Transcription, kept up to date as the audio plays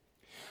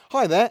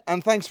Hi there,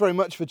 and thanks very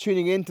much for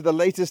tuning in to the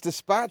latest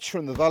dispatch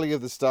from the Valley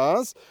of the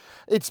Stars.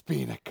 It's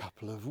been a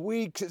couple of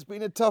weeks. It's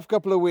been a tough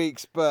couple of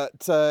weeks,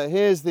 but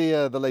here's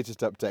the latest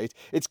update.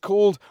 It's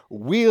called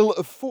Wheel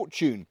of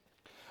Fortune,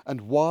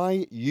 and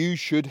why you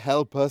should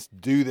help us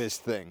do this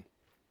thing.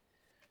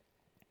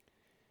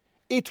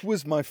 It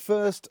was my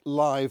first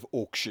live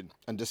auction,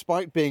 and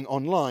despite being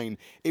online,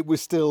 it was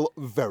still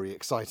very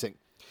exciting.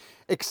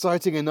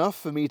 Exciting enough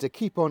for me to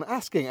keep on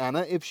asking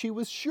Anna if she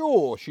was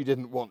sure she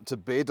didn't want to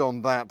bid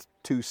on that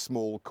too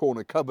small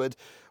corner cupboard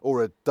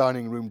or a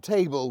dining room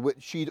table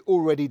which she'd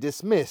already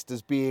dismissed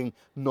as being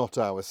not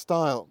our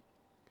style.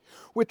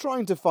 We're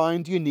trying to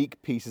find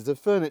unique pieces of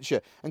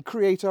furniture and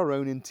create our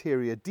own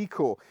interior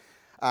decor,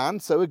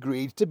 and so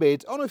agreed to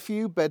bid on a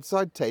few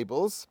bedside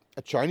tables,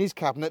 a Chinese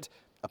cabinet,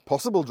 a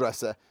possible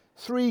dresser,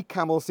 3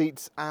 camel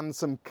seats and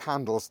some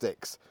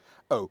candlesticks.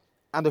 Oh,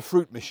 and a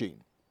fruit machine.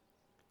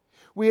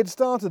 We had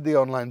started the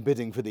online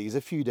bidding for these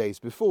a few days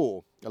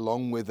before,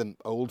 along with an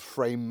old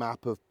frame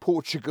map of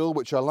Portugal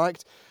which I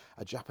liked,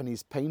 a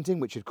Japanese painting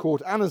which had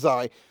caught Anna's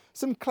eye,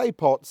 some clay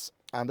pots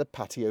and a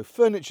patio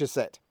furniture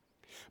set.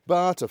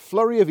 But a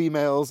flurry of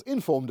emails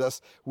informed us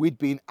we'd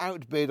been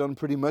outbid on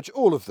pretty much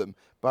all of them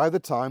by the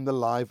time the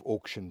live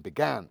auction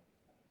began.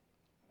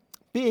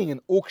 Being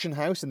an auction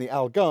house in the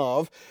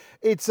Algarve,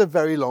 it's a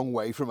very long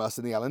way from us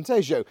in the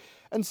Alentejo,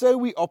 and so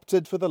we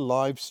opted for the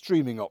live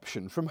streaming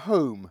option from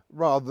home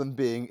rather than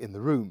being in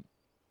the room.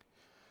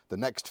 The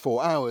next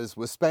 4 hours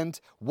were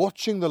spent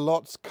watching the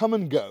lots come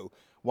and go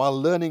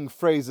while learning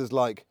phrases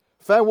like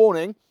 "fair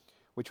warning,"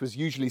 which was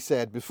usually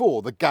said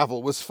before the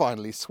gavel was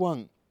finally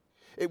swung.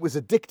 It was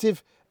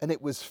addictive and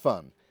it was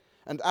fun,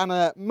 and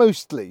Anna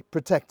mostly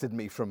protected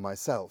me from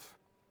myself.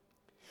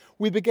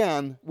 We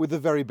began with the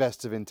very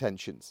best of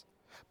intentions.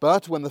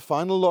 But when the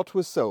final lot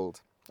was sold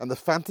and the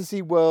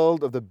fantasy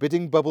world of the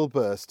bidding bubble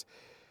burst,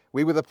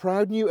 we were the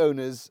proud new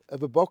owners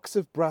of a box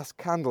of brass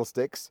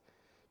candlesticks,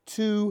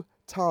 2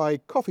 Thai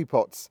coffee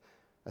pots,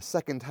 a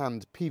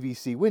second-hand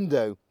PVC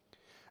window,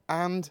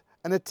 and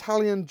an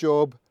Italian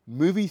job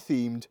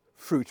movie-themed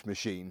fruit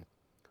machine.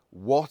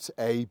 What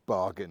a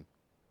bargain.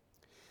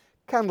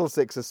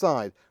 Candlesticks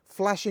aside,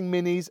 flashing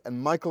minis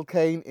and Michael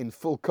Caine in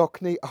full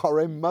Cockney are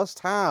a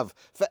must-have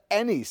for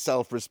any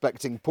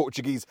self-respecting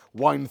Portuguese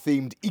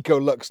wine-themed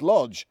Ecolux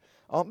lodge,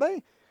 aren't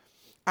they?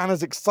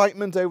 Anna's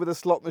excitement over the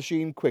slot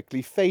machine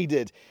quickly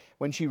faded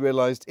when she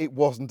realised it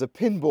wasn't a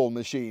pinball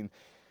machine,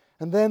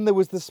 and then there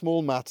was the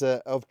small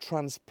matter of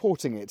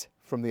transporting it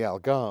from the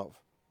Algarve.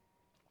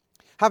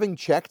 Having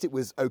checked it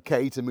was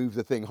okay to move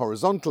the thing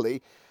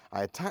horizontally,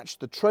 I attached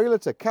the trailer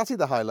to Cassie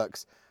the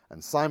Hilux,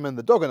 and Simon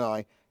the dog and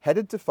I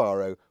headed to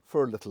Faro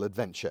for a little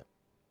adventure.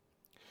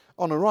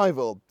 On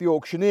arrival, the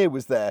auctioneer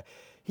was there.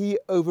 He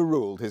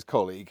overruled his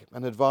colleague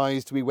and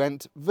advised we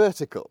went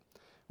vertical,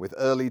 with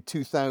early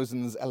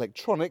 2000s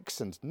electronics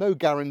and no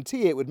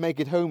guarantee it would make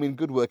it home in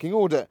good working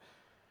order.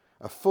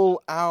 A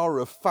full hour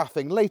of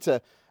faffing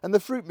later, and the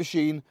fruit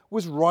machine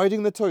was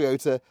riding the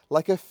Toyota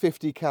like a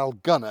 50 cal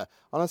gunner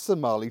on a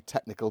Somali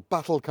technical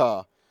battle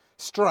car,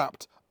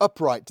 strapped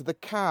upright to the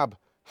cab,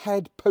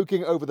 head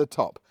poking over the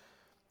top,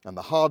 and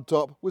the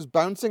hardtop was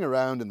bouncing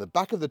around in the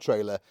back of the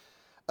trailer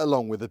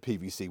along with the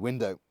PVC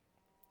window.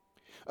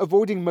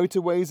 Avoiding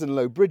motorways and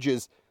low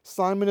bridges,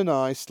 Simon and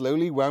I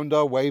slowly wound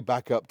our way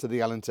back up to the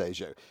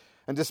Alentejo,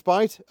 and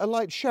despite a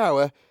light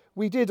shower,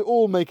 we did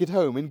all make it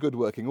home in good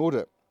working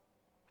order.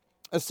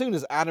 As soon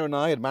as Anna and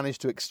I had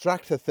managed to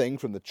extract the thing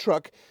from the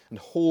truck and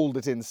hauled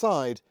it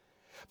inside,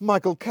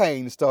 Michael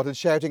Caine started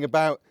shouting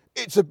about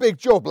 "It's a big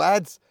job,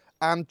 lads!"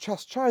 and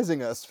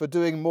chastising us for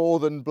doing more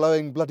than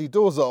blowing bloody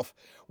doors off,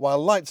 while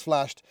lights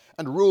flashed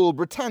and Rule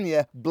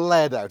Britannia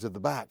blared out of the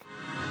back.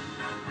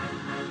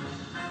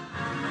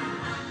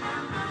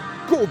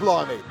 "Cool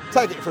blimey,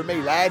 take it from me,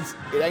 lads,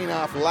 it ain't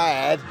half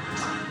lad."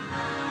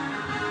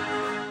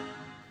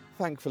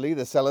 Thankfully,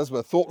 the sellers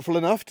were thoughtful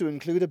enough to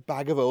include a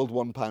bag of old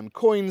 £1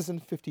 coins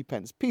and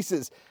 50p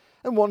pieces,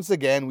 and once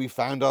again we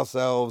found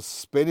ourselves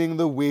spinning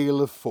the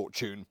wheel of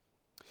fortune.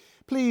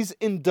 Please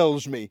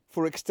indulge me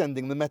for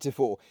extending the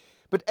metaphor,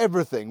 but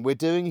everything we're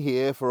doing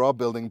here for our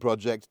building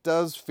project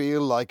does feel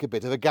like a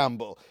bit of a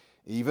gamble,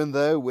 even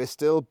though we're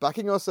still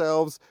backing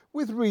ourselves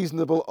with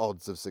reasonable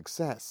odds of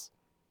success.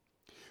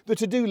 The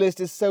to-do list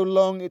is so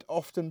long it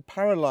often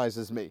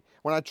paralyses me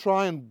when I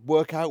try and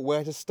work out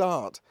where to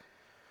start.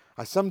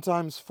 I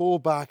sometimes fall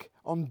back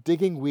on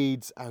digging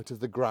weeds out of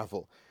the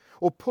gravel,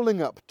 or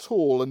pulling up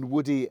tall and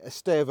woody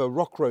Esteva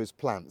rockrose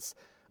plants,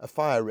 a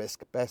fire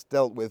risk best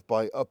dealt with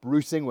by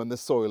uprooting when the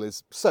soil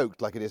is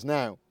soaked like it is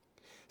now,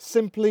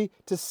 simply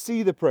to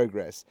see the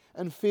progress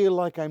and feel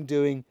like I'm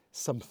doing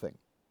something.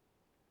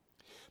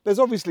 There's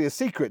obviously a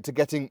secret to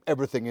getting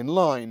everything in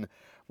line,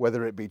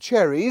 whether it be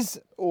cherries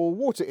or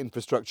water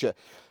infrastructure,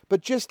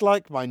 but just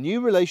like my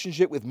new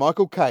relationship with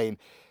Michael Caine,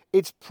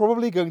 it's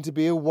probably going to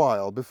be a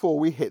while before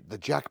we hit the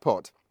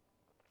jackpot.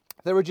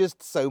 There are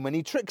just so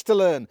many tricks to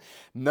learn,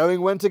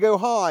 knowing when to go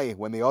high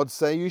when the odds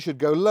say you should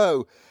go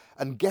low,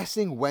 and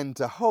guessing when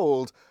to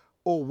hold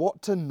or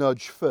what to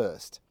nudge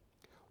first.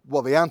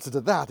 Well, the answer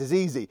to that is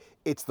easy.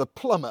 It's the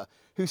plumber,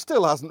 who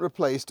still hasn't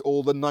replaced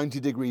all the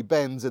 90-degree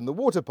bends in the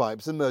water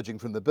pipes emerging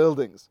from the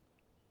buildings.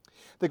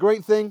 The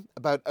great thing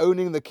about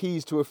owning the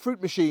keys to a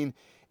fruit machine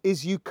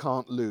is you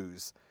can't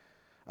lose.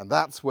 And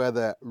that's where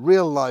the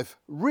real life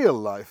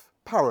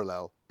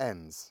parallel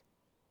ends.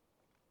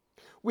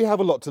 We have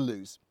a lot to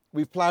lose.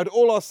 We've ploughed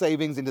all our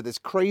savings into this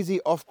crazy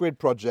off-grid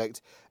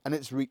project, and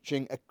it's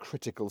reaching a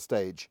critical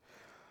stage.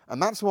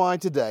 And that's why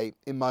today,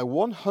 in my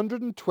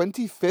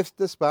 125th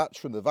dispatch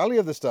from the Valley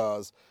of the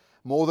Stars,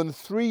 more than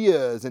 3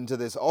 years into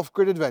this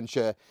off-grid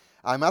adventure,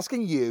 I'm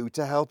asking you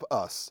to help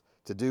us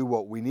to do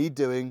what we need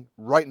doing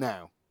right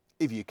now,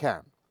 if you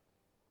can.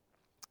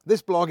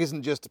 This blog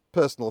isn't just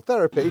personal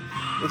therapy,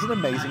 it's an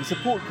amazing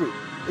support group.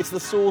 It's the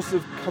source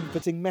of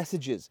comforting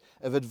messages,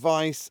 of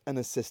advice and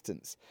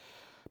assistance.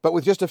 But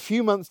with just a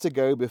few months to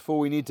go before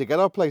we need to get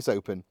our place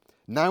open,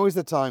 now is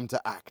the time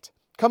to act.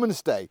 Come and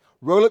stay,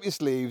 roll up your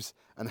sleeves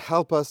and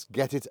help us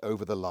get it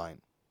over the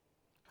line.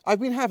 I've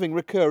been having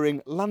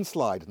recurring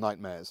landslide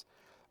nightmares,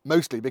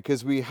 mostly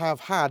because we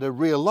have had a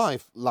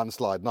real-life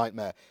landslide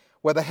nightmare,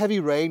 where the heavy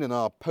rain and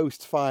our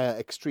post-fire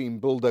extreme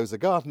bulldozer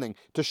gardening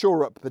to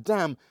shore up the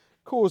dam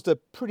caused a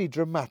pretty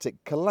dramatic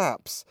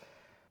collapse.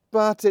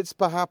 But it's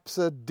perhaps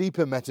a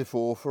deeper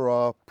metaphor for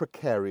our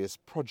precarious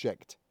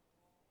project.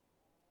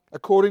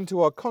 According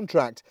to our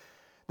contract,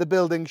 the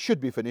building should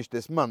be finished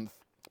this month,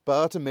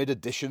 but amid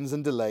additions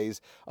and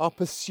delays, our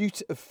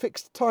pursuit of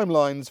fixed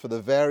timelines for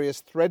the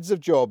various threads of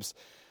jobs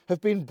have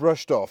been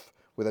brushed off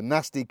with a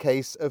nasty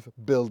case of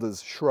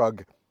builder's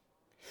shrug.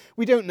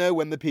 We don't know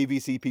when the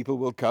PVC people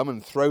will come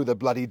and throw the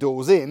bloody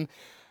doors in,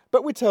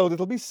 but we're told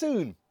it'll be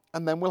soon,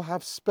 and then we'll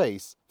have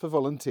space for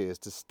volunteers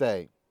to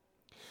stay.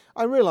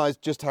 I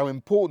realised just how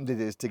important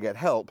it is to get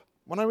help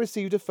when I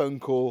received a phone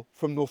call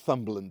from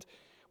Northumberland,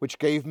 which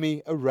gave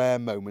me a rare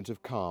moment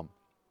of calm.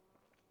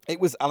 It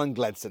was Alan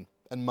Gledson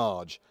and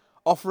Marge,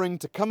 offering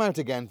to come out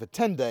again for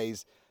 10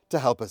 days to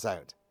help us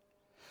out.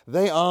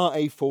 They are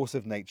a force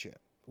of nature.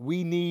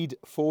 We need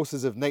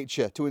forces of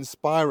nature to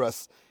inspire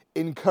us,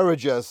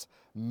 encourage us,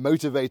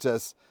 motivate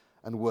us,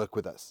 and work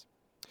with us.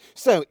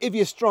 So, if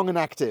you're strong and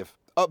active,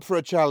 up for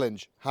a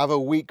challenge, have a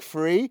week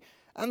free,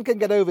 and can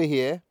get over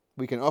here,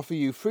 we can offer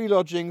you free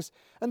lodgings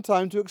and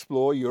time to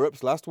explore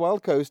Europe's last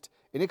wild coast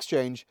in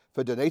exchange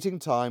for donating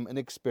time and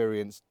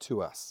experience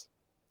to us.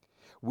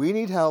 We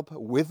need help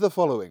with the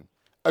following: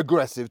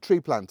 aggressive tree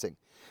planting,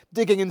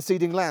 digging and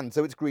seeding land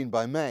so it's green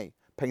by May,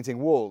 painting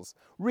walls,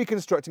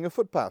 reconstructing a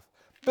footpath,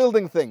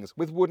 building things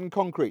with wood and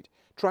concrete,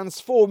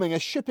 transforming a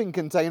shipping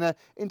container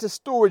into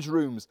storage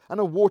rooms and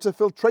a water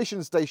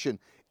filtration station,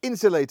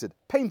 insulated,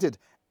 painted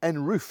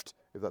and roofed,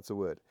 if that's a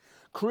word,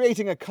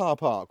 creating a car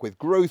park with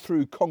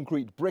grow-through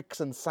concrete bricks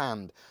and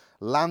sand,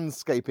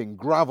 landscaping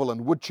gravel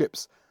and wood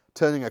chips,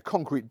 turning a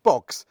concrete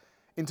box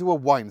into a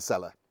wine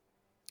cellar.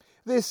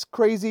 This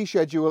crazy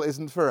schedule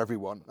isn't for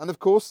everyone, and of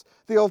course,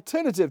 the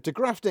alternative to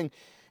grafting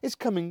is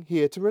coming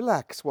here to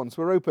relax once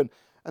we're open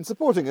and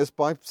supporting us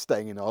by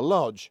staying in our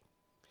lodge.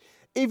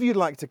 If you'd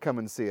like to come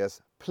and see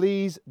us,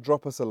 please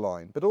drop us a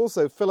line, but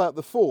also fill out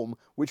the form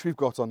which we've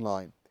got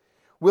online.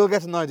 We'll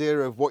get an idea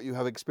of what you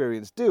have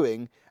experience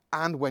doing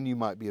and when you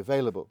might be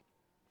available.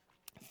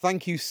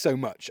 Thank you so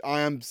much. I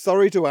am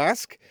sorry to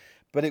ask,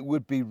 but it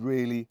would be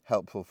really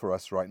helpful for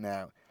us right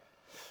now.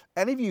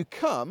 And if you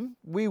come,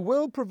 we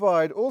will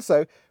provide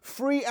also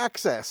free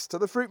access to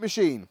the fruit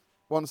machine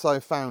once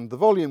I've found the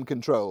volume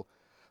control.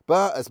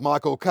 But as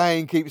Michael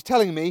Caine keeps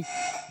telling me,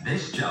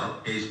 this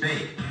job is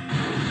big.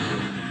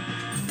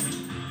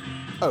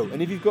 Oh,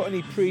 and if you've got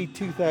any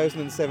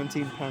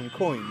pre-2017 pound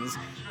coins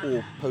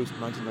or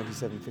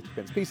post-1997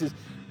 50p pieces,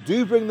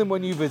 do bring them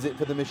when you visit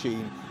for the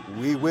machine.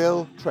 We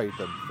will trade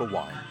them for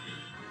wine.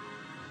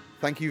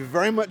 Thank you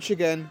very much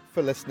again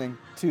for listening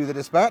to The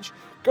Dispatch.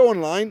 Go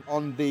online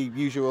on the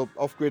usual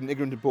Off-Grid and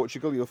Ignorant in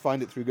Portugal. You'll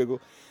find it through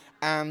Google.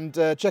 And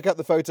check out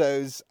the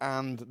photos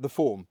and the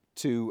form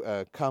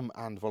to come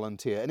and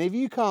volunteer. And if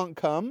you can't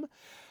come,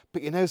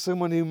 but you know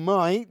someone who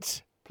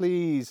might,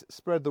 please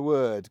spread the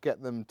word.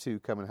 Get them to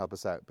come and help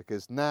us out,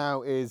 because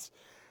now is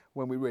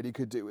when we really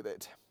could do with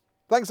it.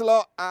 Thanks a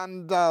lot,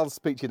 and I'll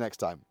speak to you next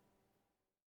time.